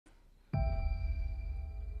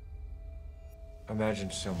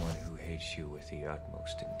Imagine someone who hates you with the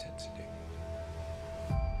utmost intensity,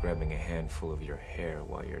 grabbing a handful of your hair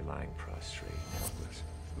while you're lying prostrate and helpless.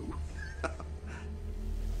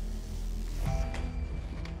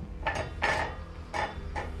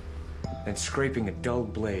 And scraping a dull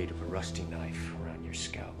blade of a rusty knife around your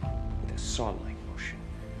scalp with a saw-like motion.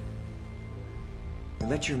 And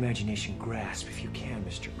let your imagination grasp, if you can,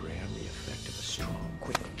 Mr. Graham, the effect of a strong,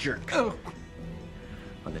 quick jerk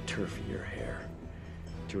on the turf of your hair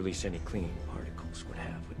to release any clinging particles would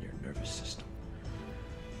have on your nervous system.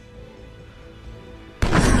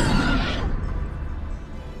 You'll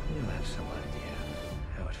have some idea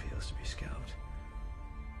how it feels to be scalped,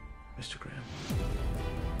 Mr. Graham.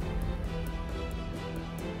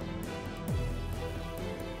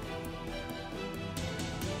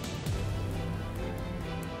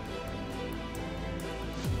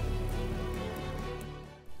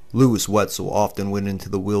 Lewis Wetzel often went into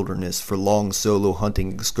the wilderness for long solo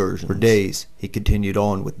hunting excursions. For days, he continued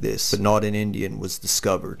on with this, but not an Indian was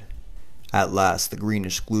discovered. At last, the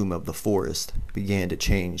greenish gloom of the forest began to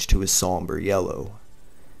change to a somber yellow.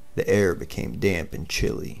 The air became damp and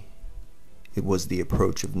chilly. It was the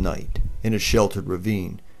approach of night. In a sheltered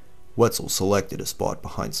ravine, Wetzel selected a spot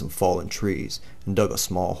behind some fallen trees and dug a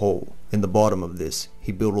small hole. In the bottom of this,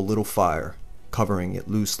 he built a little fire, covering it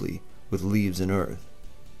loosely with leaves and earth.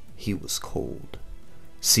 He was cold.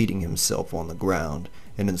 Seating himself on the ground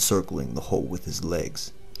and encircling the hole with his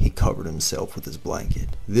legs, he covered himself with his blanket.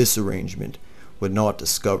 This arrangement would not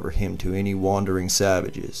discover him to any wandering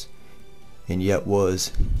savages, and yet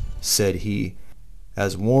was, said he,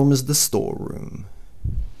 as warm as the storeroom.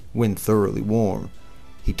 When thoroughly warm,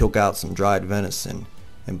 he took out some dried venison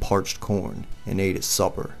and parched corn and ate his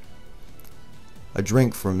supper. A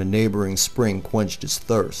drink from a neighboring spring quenched his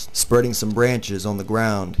thirst. Spreading some branches on the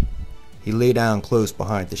ground, he lay down close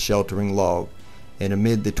behind the sheltering log, and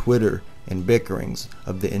amid the twitter and bickerings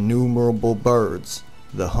of the innumerable birds,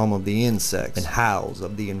 the hum of the insects, and howls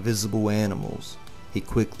of the invisible animals, he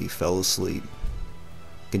quickly fell asleep.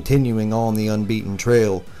 Continuing on the unbeaten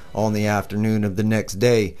trail, on the afternoon of the next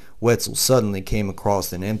day, Wetzel suddenly came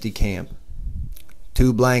across an empty camp.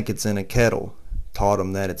 2 blankets and a kettle taught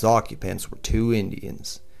him that its occupants were 2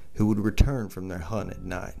 Indians who would return from their hunt at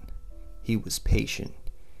night. He was patient.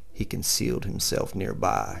 He concealed himself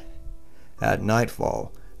nearby. At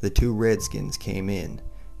nightfall, the 2 redskins came in.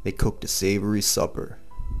 They cooked a savory supper.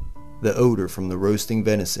 The odor from the roasting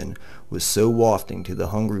venison was so wafting to the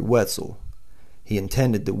hungry Wetzel, he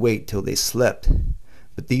intended to wait till they slept,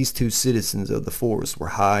 but these 2 citizens of the forest were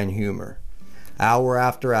high in humor. Hour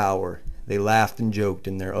after hour, they laughed and joked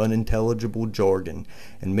in their unintelligible jargon,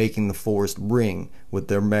 and making the forest ring with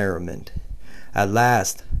their merriment. At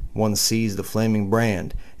last, one seized a flaming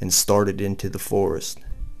brand and started into the forest.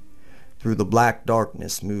 Through the black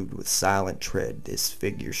darkness moved with silent tread this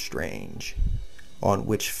figure strange, on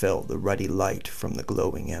which fell the ruddy light from the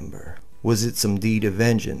glowing ember. Was it some deed of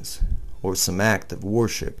vengeance, or some act of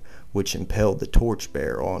worship which impelled the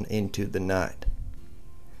torchbearer on into the night?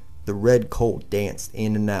 The red coal danced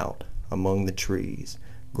in and out among the trees,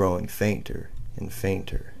 growing fainter and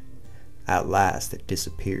fainter. At last it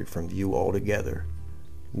disappeared from view altogether.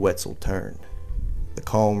 Wetzel turned. The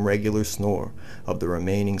calm, regular snore of the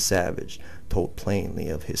remaining savage told plainly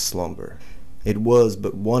of his slumber. It was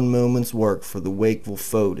but one moment's work for the wakeful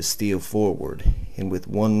foe to steal forward, and with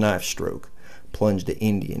one knife stroke plunge the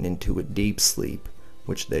Indian into a deep sleep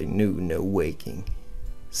which they knew no waking,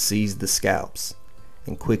 seized the scalps,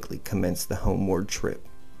 and quickly commenced the homeward trip.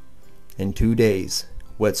 In 2 days,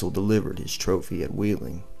 Wetzel delivered his trophy at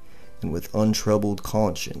Wheeling, and with untroubled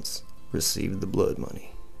conscience received the blood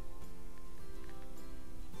money.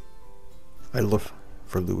 I looked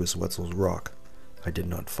for Lewis Wetzel's rock. I did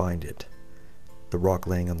not find it. The rock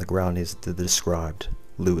laying on the ground is the described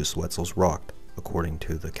Lewis Wetzel's rock, according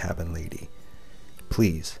to the cabin lady.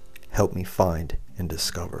 Please help me find and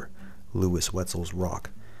discover Lewis Wetzel's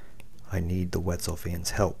rock. I need the Wetzel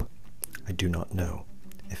fans' help. I do not know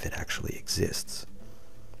if it actually exists.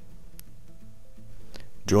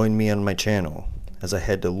 Join me on my channel as I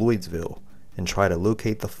head to Lloydsville and try to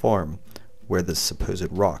locate the farm where this supposed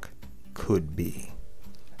rock could be.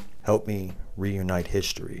 Help me reunite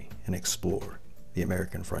history and explore the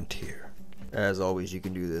American frontier. As always, you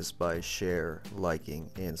can do this by liking,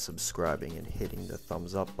 and subscribing, and hitting the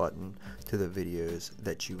thumbs up button to the videos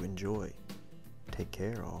that you enjoy. Take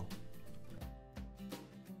care, all.